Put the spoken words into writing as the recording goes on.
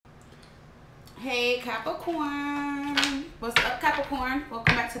Hey Capricorn, what's up Capricorn?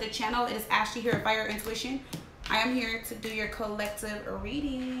 Welcome back to the channel. It is Ashley here at Fire Intuition. I am here to do your collective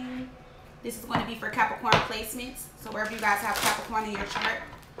reading. This is going to be for Capricorn placements. So wherever you guys have Capricorn in your chart,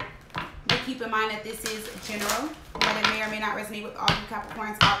 do keep in mind that this is general, that it may or may not resonate with all you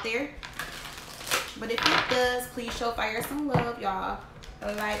Capricorns out there. But if it does, please show Fire some love, y'all.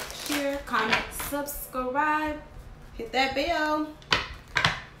 Like, share, comment, subscribe, hit that bell.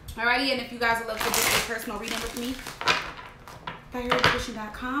 Alrighty, and if you guys would love to book a personal reading with me,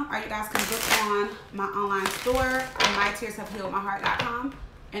 backfiring.com, or you guys can book on my online store, mytearshavehealedmyheart.com.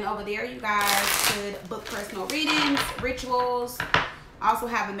 And over there, you guys could book personal readings, rituals. I also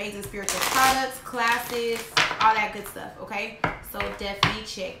have amazing spiritual products, classes, all that good stuff, okay? So definitely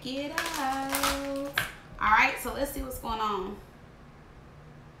check it out. Alright, so let's see what's going on.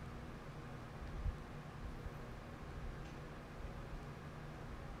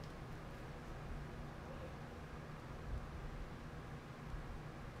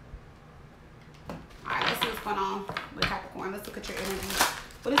 Going on with Capricorn. Let's look at your energy.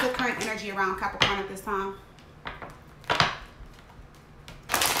 What is the current energy around Capricorn at this time?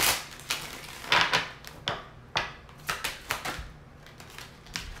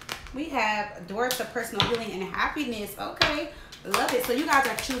 We have doors to personal healing and happiness. Okay, love it. So you guys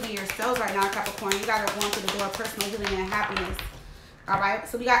are choosing yourselves right now, Capricorn. You guys are going through the door of personal healing and happiness. All right,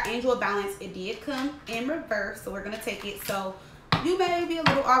 so we got Angel of Balance. It did come in reverse, so we're gonna take it. So you may be a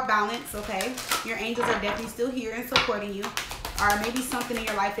little off balance, okay? Your angels are definitely still here and supporting you. Or maybe something in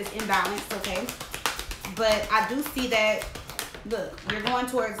your life is imbalanced, okay? But I do see that, look, you're going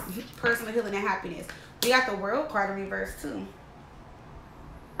towards personal healing and happiness. We got the World card in reverse too.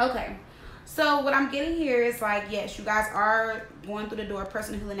 Okay, so what I'm getting here is like, yes, you guys are going through the door of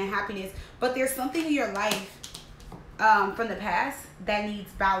personal healing and happiness, but there's something in your life from the past that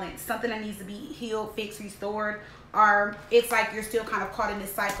needs balance. Something that needs to be healed, fixed, restored. Or it's like you're still kind of caught in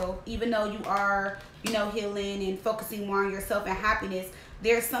this cycle, even though you are, you know, healing and focusing more on yourself and happiness.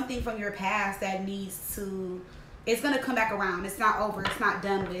 There's something from your past that needs to, it's going to come back around. It's not over. It's not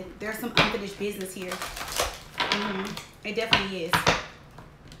done with. There's some unfinished business here. It definitely is.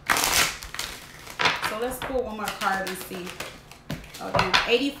 So let's pull one more card and see. Oh, damn.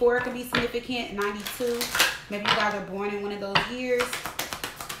 84 could be significant. 92. Maybe you guys are born in one of those years.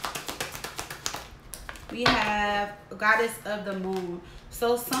 We have Goddess of the Moon.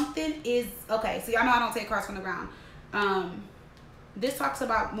 So something is, okay, so y'all know I don't take cards from the ground. This talks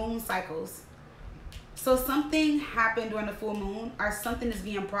about moon cycles. So something happened during the full moon, or something is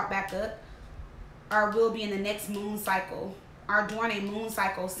being brought back up, or will be in the next moon cycle, or during a moon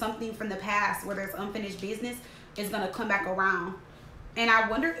cycle, something from the past where there's unfinished business is going to come back around. And I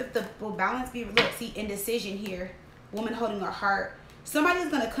wonder if the will balance be, look, see, indecision here. Woman holding her heart. Somebody's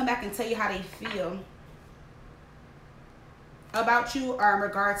going to come back and tell you how they feel about you or in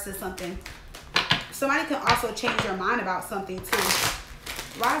regards to something. Somebody can also change your mind about something too.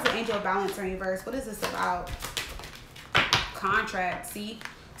 Why is the Angel of Balance in reverse? What is this about? Contract, see?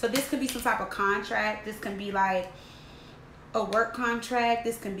 So this could be some type of contract. This can be like a work contract.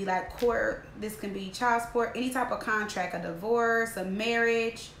 This can be like court. This can be child support. Any type of contract, a divorce, a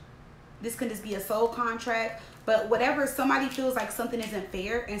marriage. This can just be a soul contract. But whatever, somebody feels like something isn't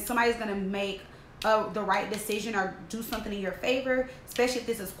fair and somebody's going to make the right decision or do something in your favor, especially if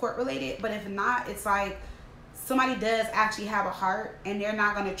this is court related. But if not, it's like somebody does actually have a heart and they're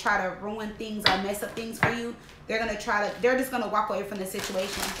not going to try to ruin things or mess up things for you. They're going to try to, they're just going to walk away from the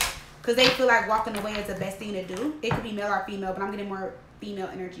situation because they feel like walking away is the best thing to do. It could be male or female, but I'm getting more female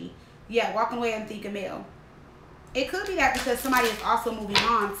energy. Yeah, walking away and thinking male. It could be that because somebody is also moving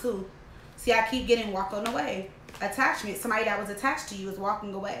on too. See, I keep getting walking away. Attachment, somebody that was attached to you is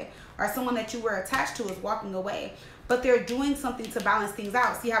walking away, or someone that you were attached to is walking away, but they're doing something to balance things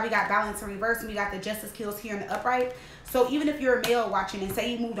out. See how we got balance in reverse and we got the justice kills here in the upright? So even if you're a male watching and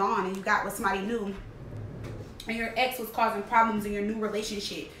say you moved on and you got with somebody new and your ex was causing problems in your new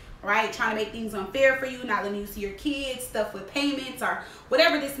relationship, right? Trying to make things unfair for you, not letting you see your kids, stuff with payments or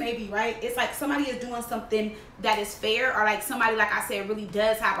whatever this may be, right? It's like somebody is doing something that is fair, or like somebody, like I said, really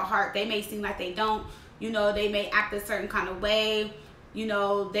does have a heart. They may seem like they don't. You know, they may act a certain kind of way. You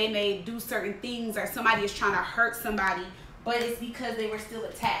know, they may do certain things, or somebody is trying to hurt somebody, but it's because they were still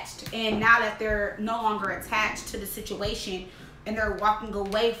attached. And now that they're no longer attached to the situation and they're walking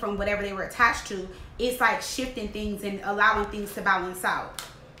away from whatever they were attached to, it's like shifting things and allowing things to balance out,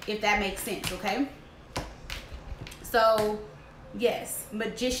 if that makes sense, okay? So, yes,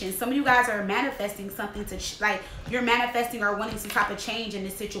 Magician. Some of you guys are manifesting something to, like, you're manifesting or wanting some type of change in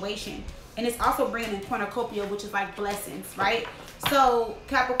this situation. And it's also bringing in cornucopia, which is like blessings, right? So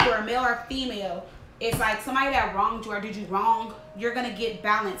Capricorn, male or female, it's like somebody that wronged you or did you wrong, you're going to get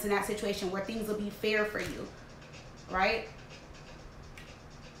balance in that situation where things will be fair for you, right?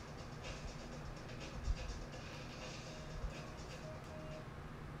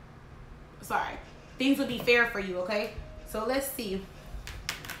 Sorry. Things will be fair for you, okay? So let's see.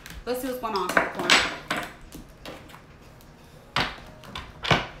 Let's see what's going on, Capricorn.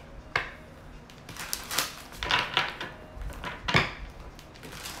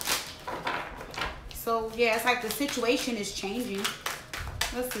 So, yeah, it's like the situation is changing.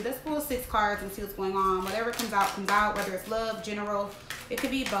 Let's see. Let's pull 6 cards and see what's going on. Whatever comes out, comes out. Whether it's love, general. It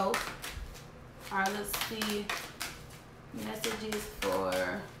could be both. All right, let's see. Messages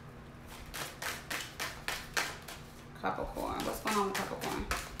for Capricorn. What's going on with Capricorn?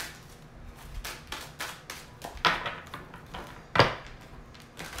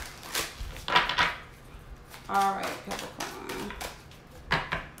 All right, Capricorn.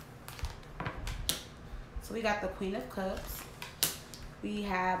 So we got the Queen of Cups. We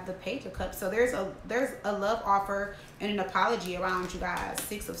have the Page of Cups. So there's a love offer and an apology around you guys.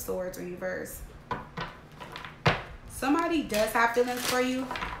 6 of Swords in reverse. Somebody does have feelings for you.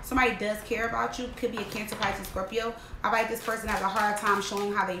 Somebody does care about you. Could be a Cancer, Pisces, Scorpio. I like this person has a hard time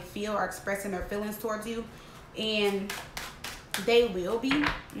showing how they feel or expressing their feelings towards you. And they will be.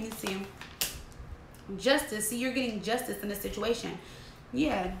 Let me see. Justice. See, you're getting justice in this situation.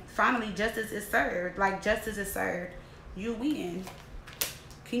 Yeah, finally justice is served. Like, justice is served. You win.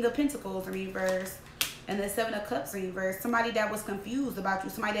 King of Pentacles in reverse. And the 7 of Cups in reverse. Somebody that was confused about you.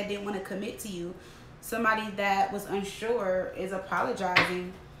 Somebody that didn't want to commit to you. Somebody that was unsure is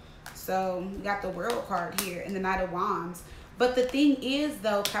apologizing. So, you got the World card here and the Knight of Wands. But the thing is,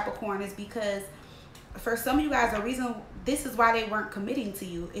 though, Capricorn, is because for some of you guys, the reason this is why they weren't committing to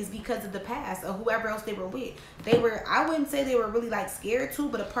you is because of the past or whoever else they were with. They were, I wouldn't say they were really like scared to,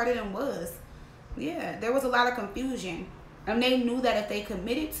 but a part of them was. Yeah, there was a lot of confusion. And they knew that if they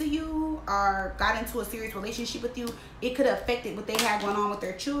committed to you or got into a serious relationship with you, it could have affected what they had going on with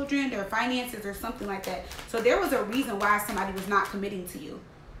their children, their finances, or something like that. So there was a reason why somebody was not committing to you.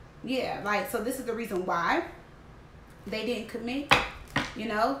 Yeah, like, so this is the reason why they didn't commit, you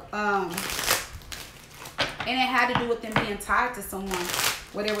know. And it had to do with them being tied to someone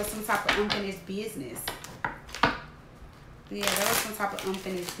where there was some type of unfinished business. Yeah, there was some type of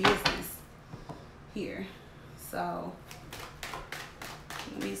unfinished business here. So,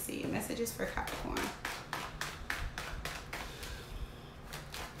 let me see. Messages for Capricorn.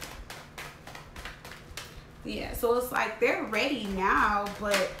 Yeah, so it's like they're ready now,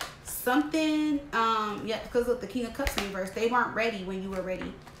 but something, yeah, because of the King of Cups in reverse, they weren't ready when you were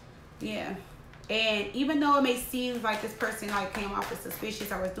ready. Yeah. And even though it may seem like this person like came off as suspicious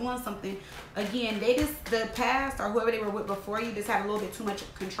or was doing something, again, they just, the past or whoever they were with before you just had a little bit too much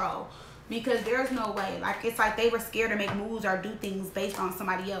control. Because there's no way. Like, it's like they were scared to make moves or do things based on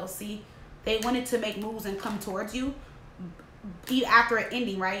somebody else. See, they wanted to make moves and come towards you after an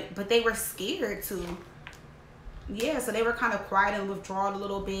ending, right? But they were scared to. Yeah, so they were kind of quiet and withdrawn a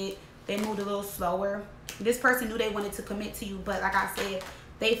little bit. They moved a little slower. This person knew they wanted to commit to you, but like I said,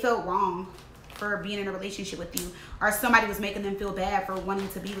 they felt wrong for being in a relationship with you, or somebody was making them feel bad for wanting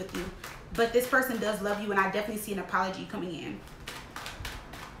to be with you. But this person does love you, and I definitely see an apology coming in.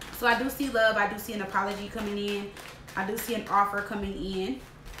 So I do see love. I do see an apology coming in. I do see an offer coming in.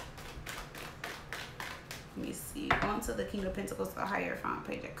 Let me see. Going to the King of Pentacles, the Hierophant,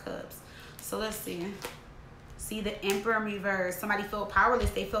 Page of Cups. So let's see. See the Emperor in reverse. Somebody felt powerless.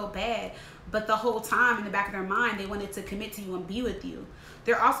 They felt bad. But the whole time in the back of their mind, they wanted to commit to you and be with you.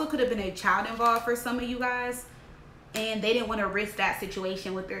 There also could have been a child involved for some of you guys. And they didn't want to risk that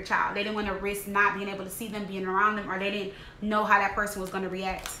situation with their child. They didn't want to risk not being able to see them, being around them. Or they didn't know how that person was going to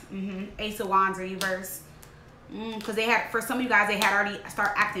react. Ace of Wands in reverse. Because they had, for some of you guys, they had already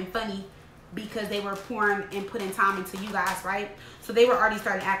started acting funny. Because they were pouring and putting time into you guys, right? So they were already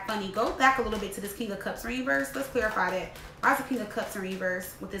starting to act funny. Go back a little bit to this King of Cups in reverse. Let's clarify that. Why is the King of Cups in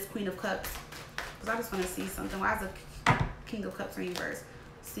reverse with this Queen of Cups? Because I just want to see something. Why is the King of Cups in reverse?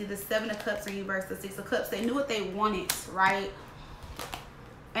 See the 7 of Cups in reverse, the 6 of Cups. They knew what they wanted, right?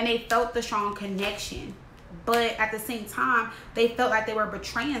 And they felt the strong connection. But at the same time, they felt like they were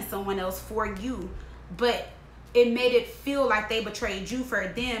betraying someone else for you. But it made it feel like they betrayed you for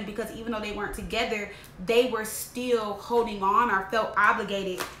them, because even though they weren't together, they were still holding on or felt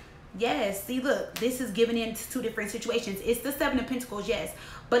obligated. Yes, see, look, this is giving into 2 different situations. It's the 7 of Pentacles, yes.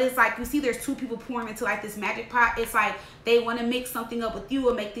 But it's like, you see, there's 2 people pouring into like this magic pot. It's like they want to mix something up with you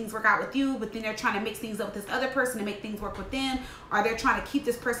and make things work out with you, but then they're trying to mix things up with this other person to make things work with them. Or they're trying to keep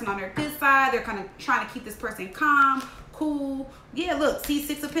this person on their good side. They're kind of trying to keep this person calm, cool. Yeah, look, see,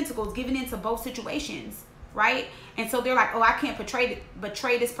 Six of Pentacles, giving into both situations, right? And so they're like, oh, I can't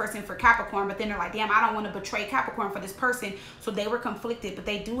betray this person for Capricorn. But then they're like, damn, I don't want to betray Capricorn for this person. So they were conflicted, but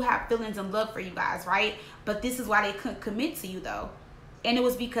they do have feelings and love for you guys, right? But this is why they couldn't commit to you, though. And it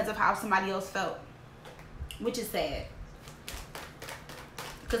was because of how somebody else felt, which is sad.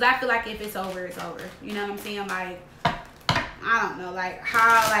 Because I feel like if it's over, it's over. You know what I'm saying? Like, I don't know, like,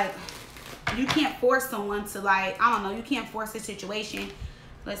 how, like, you can't force someone to, like, I don't know, you can't force a situation.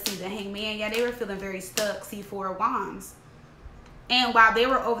 Let's see, the Hangman. Yeah, they were feeling very stuck. See, Four of Wands. And while they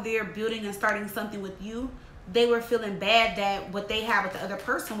were over there building and starting something with you, they were feeling bad that what they had with the other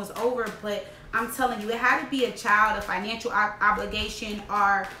person was over. But I'm telling you, it had to be a child, a financial obligation,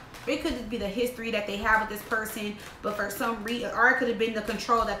 or it could be the history that they have with this person. But for some reason, or it could have been the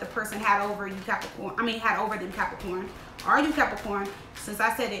control that the person had over you, Capricorn. I mean, had over them, Capricorn. Or you, Capricorn, since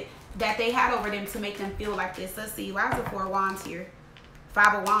I said it, that they had over them to make them feel like this. Let's see, why is the Four of Wands here?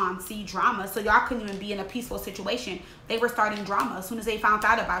 Five of Wands, see, drama. So y'all couldn't even be in a peaceful situation. They were starting drama as soon as they found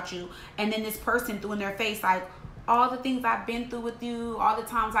out about you. And then this person threw in their face, like, all the things I've been through with you, all the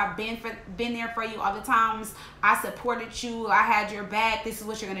times I've been there for you, all the times I supported you, I had your back, this is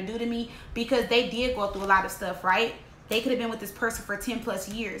what you're going to do to me. Because they did go through a lot of stuff, right? They could have been with this person for 10 plus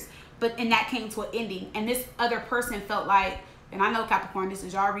years. But, and that came to an ending. And this other person felt like, and I know, Capricorn, this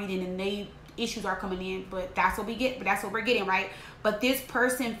is y'all reading and they issues are coming in, but that's what we get, but that's what we're getting, right? But this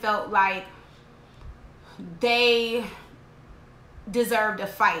person felt like they deserved a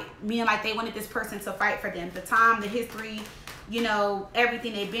fight, meaning like they wanted this person to fight for them. The time, the history, you know,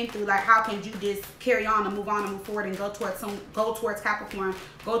 everything they've been through. Like, how can you just carry on and move forward and go towards Capricorn,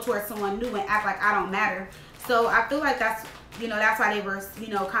 go towards someone new and act like I don't matter? So I feel like that's, you know, that's why they were, you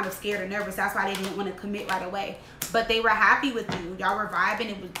know, kind of scared or nervous. That's why they didn't want to commit right away. But they were happy with you. Y'all were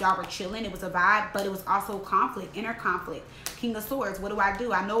vibing. Y'all were chilling. It was a vibe, but it was also conflict, inner conflict. King of Swords. What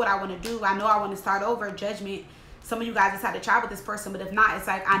do? I know what I want to do. I know I want to start over. Judgment. Some of you guys just had to try with this person, but if not, it's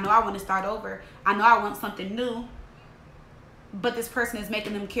like, I know I want to start over. I know I want something new. But this person is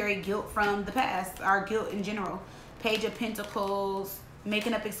making them carry guilt from the past, or guilt in general. Page of Pentacles.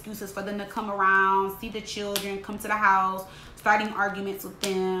 Making up excuses for them to come around, see the children, come to the house, starting arguments with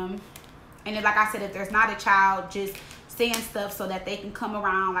them. And then, like I said, if there's not a child, just saying stuff so that they can come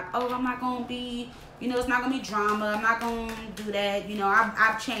around, like, oh, I'm not going to be, you know, it's not going to be drama. I'm not going to do that. You know,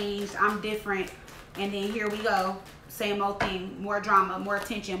 I've changed. I'm different. And then here we go. Same old thing. More drama, more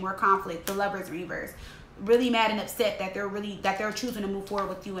tension, more conflict. The Lovers in reverse. Really mad and upset that they're choosing to move forward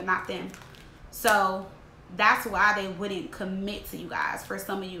with you and not them. So that's why they wouldn't commit to you guys, for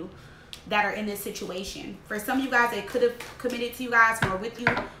some of you that are in this situation. For some of you guys, they could have committed to you guys or with you,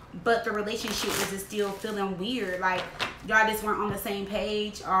 but the relationship is just still feeling weird. Like, y'all just weren't on the same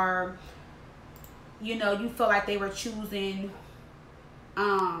page, or, you know, you feel like they were choosing,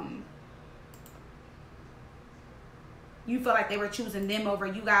 you feel like they were choosing them over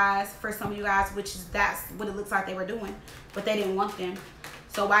you guys, for some of you guys, which is, that's what it looks like they were doing, but they didn't want them.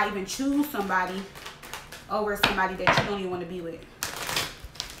 So why even choose somebody over somebody that you don't even want to be with?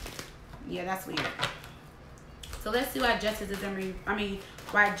 Yeah, that's weird. So let's see why Justice is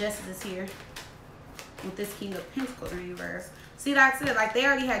why Justice is here with this King of Pentacles in reverse. See, that's it. Like, they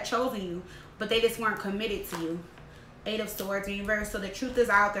already had chosen you, but they just weren't committed to you. Eight of Swords in reverse. So the truth is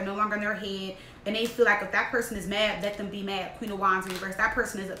out. They're no longer in their head, and they feel like if that person is mad, let them be mad. Queen of Wands in reverse. That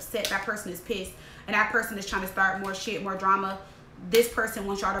person is upset. That person is pissed, and that person is trying to start more shit, more drama. This person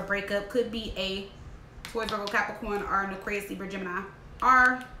wants y'all to break up. Could be a Taurus, Virgo, Capricorn, or an Aquarius, Libra, Gemini,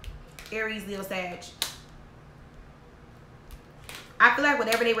 or Aries, Leo, Sag. I feel like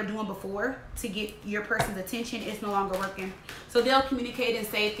whatever they were doing before to get your person's attention is no longer working. So they'll communicate and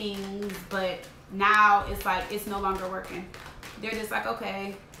say things, but now it's like it's no longer working. They're just like,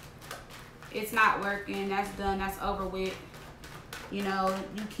 okay, it's not working. That's done. That's over with. You know,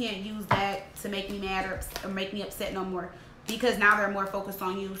 you can't use that to make me mad or make me upset no more, because now they're more focused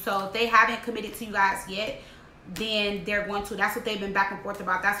on you. So if they haven't committed to you guys yet, then they're going to. That's what they've been back and forth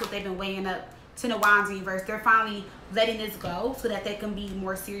about. That's what they've been weighing up. Ten of Wands in reverse. They're finally letting this go so that they can be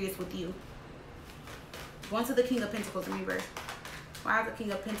more serious with you. Going to the King of Pentacles in reverse. Why is the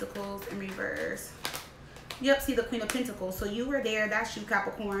King of Pentacles in reverse? Yep, see the Queen of Pentacles. So you were there. That's you,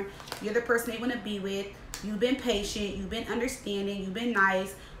 Capricorn. You're the person they want to be with. You've been patient. You've been understanding. You've been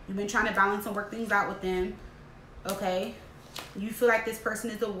nice. You've been trying to balance and work things out with them. Okay? You feel like this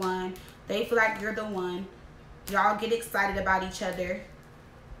person is the one. They feel like you're the one. Y'all get excited about each other.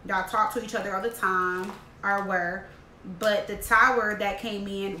 Y'all talk to each other all the time, or were. But the Tower that came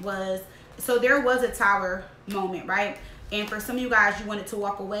in was, so there was a Tower moment, right? And for some of you guys, you wanted to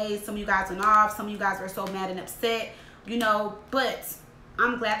walk away. Some of you guys went off. Some of you guys were so mad and upset. you know, but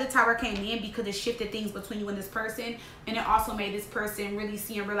I'm glad the Tower came in because it shifted things between you and this person, and it also made this person really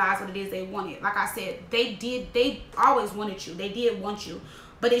see and realize what it is they wanted. Like I said, they always wanted you. They did want you,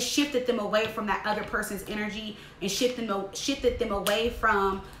 but it shifted them away from that other person's energy and shifted them away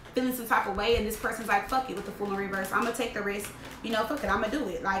from feeling some type of way. And this person's like, fuck it, with the Fool in reverse, I'm gonna take the risk, you know, fuck it, I'm gonna do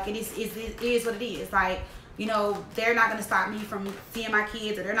it. Like, it is what it is. Like, you know, they're not gonna stop me from seeing my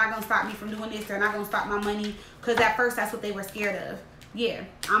kids, or they're not gonna stop me from doing this, they're not gonna stop my money, because at first that's what they were scared of. Yeah,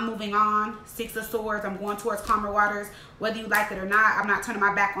 I'm moving on. 6 of Swords, I'm going towards calmer waters. Whether you like it or not, I'm not turning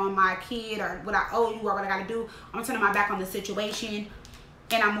my back on my kid or what I owe you or what I gotta do. I'm turning my back on the situation,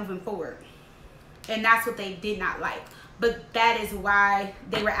 and I'm moving forward. And that's what they did not like. But that is why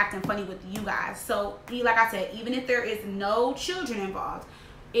they were acting funny with you guys. So, like I said, even if there is no children involved,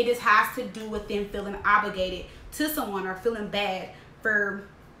 it just has to do with them feeling obligated to someone or feeling bad for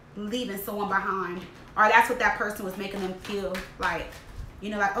leaving someone behind. Or that's what that person was making them feel like. You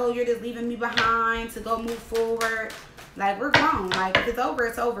know, like, oh, you're just leaving me behind to go move forward. Like, we're grown. Like, if it's over,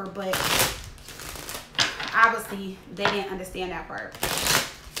 it's over. But obviously, they didn't understand that part.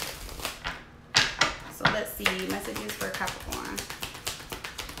 So let's see. Messages for Capricorn.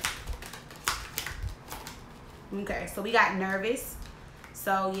 Okay, so we got nervous.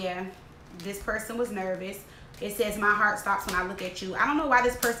 So, yeah, this person was nervous. It says, my heart stops when I look at you. I don't know why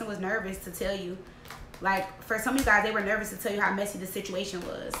this person was nervous to tell you. Like, for some of you guys, they were nervous to tell you how messy the situation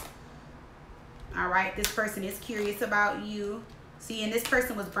was. All right, this person is curious about you. See, and this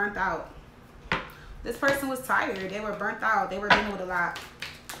person was burnt out. This person was tired. They were burnt out. They were dealing with a lot.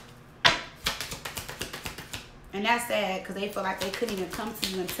 And that's sad because they feel like they couldn't even come to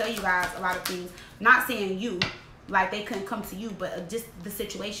you and tell you guys a lot of things. Not saying you, like they couldn't come to you, but just the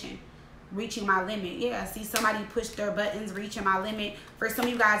situation. Reaching my limit. Yeah, see, somebody pushed their buttons, reaching my limit. For some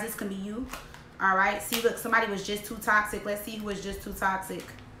of you guys, this can be you. All right, see, look, somebody was just too toxic. Let's see who was just too toxic.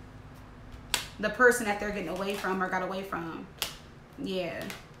 The person that they're getting away from or got away from. Yeah.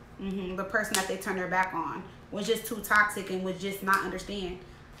 The person that they turned their back on was just too toxic and would just not understand.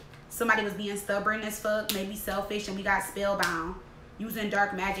 Somebody was being stubborn as fuck, maybe selfish, and we got spellbound. Using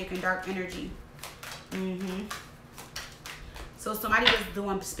dark magic and dark energy. So somebody was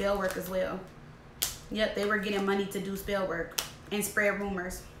doing spell work as well. Yep, they were getting money to do spell work and spread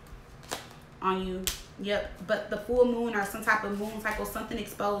rumors on you. Yep, but the full moon or some type of moon cycle, something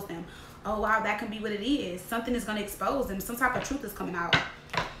exposed them. Oh wow, that can be what it is. Something is going to expose them. Some type of truth is coming out.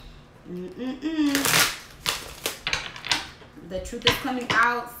 The truth is coming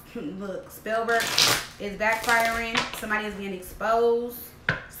out. Look, spell work is backfiring. Somebody is being exposed.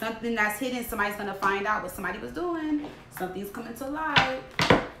 Something that's hidden, somebody's going to find out what somebody was doing. Something's coming to light.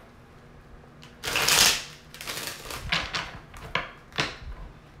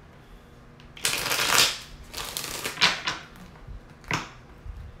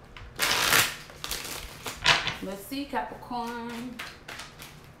 Let's see, Capricorn.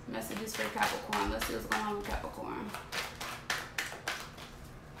 Messages for Capricorn. Let's see what's going on with Capricorn.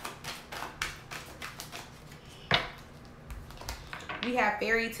 We have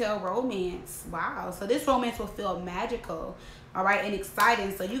fairy tale romance. Wow. So this romance will feel magical. All right. And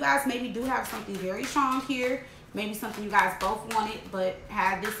exciting. So you guys maybe do have something very strong here. Maybe something you guys both wanted, but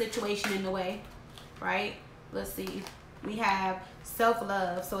had this situation in the way. Right. Let's see. We have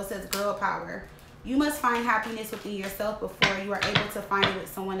self-love. So it says girl power. You must find happiness within yourself before you are able to find it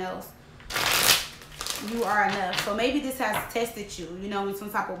with someone else. You are enough. So maybe this has tested you, you know, in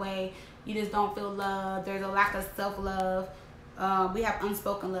some type of way. You just don't feel love. There's a lack of self-love. We have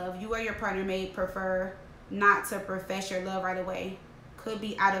unspoken love. You or your partner may prefer not to profess your love right away. Could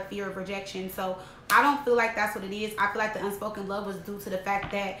be out of fear of rejection. So I don't feel like that's what it is. I feel like the unspoken love was due to the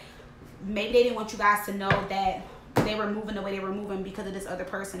fact that maybe they didn't want you guys to know that they were moving the way they were moving because of this other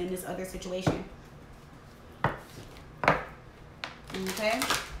person in this other situation. Okay.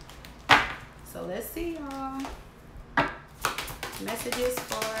 So let's see, y'all. Messages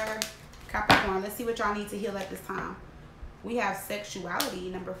for Capricorn. Let's see what y'all need to heal at this time. We have sexuality,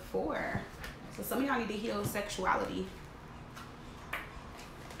 number 4. So some of y'all need to heal sexuality.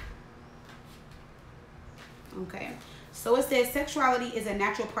 Okay. So it says sexuality is a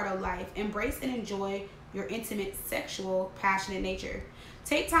natural part of life. Embrace and enjoy your intimate, sexual, passionate nature.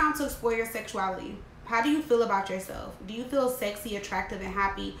 Take time to explore your sexuality. How do you feel about yourself? Do you feel sexy, attractive, and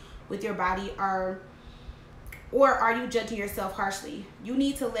happy with your body, or are you judging yourself harshly? You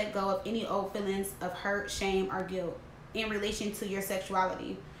need to let go of any old feelings of hurt, shame, or guilt in relation to your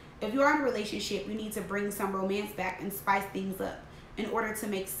sexuality. If you are in a relationship, you need to bring some romance back and spice things up in order to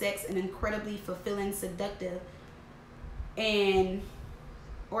make sex an incredibly fulfilling, seductive, and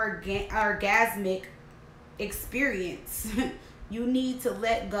orgasmic experience. You need to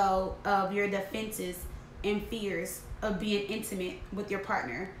let go of your defenses and fears of being intimate with your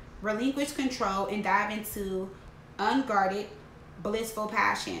partner. Relinquish control and dive into unguarded, blissful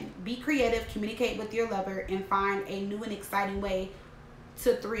passion. Be creative, communicate with your lover, and find a new and exciting way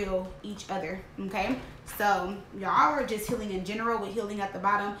to thrill each other. Okay, so y'all are just healing in general with healing at the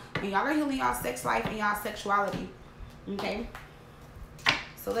bottom, and y'all are healing y'all sex life and y'all sexuality. Okay,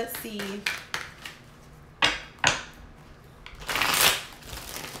 so let's see.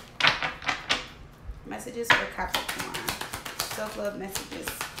 Messages for Capricorn. Self-love messages.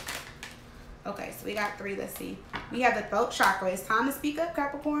 Okay, so we got 3. Let's see. We have the throat chakra. It's time to speak up,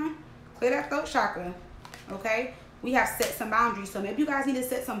 Capricorn. Clear that throat chakra. Okay. We have set some boundaries. So maybe you guys need to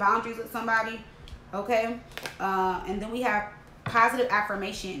set some boundaries with somebody. Okay. And then we have positive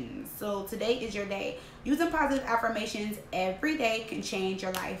affirmations. So today is your day. Using positive affirmations every day can change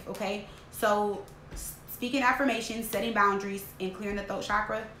your life. Okay. So speaking affirmations, setting boundaries, and clearing the throat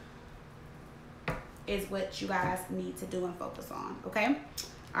chakra is what you guys need to do and focus on. Okay.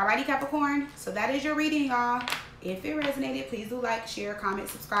 Alrighty, Capricorn. So that is your reading, y'all. If it resonated, please do like, share, comment,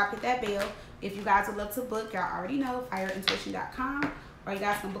 subscribe, hit that bell. If you guys would love to book, y'all already know, fireintuition.com, or you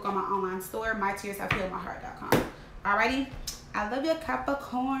guys can book on my online store, mytearshavehealedmyheart.com. Alrighty. I love you,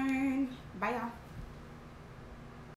 Capricorn. Bye, y'all.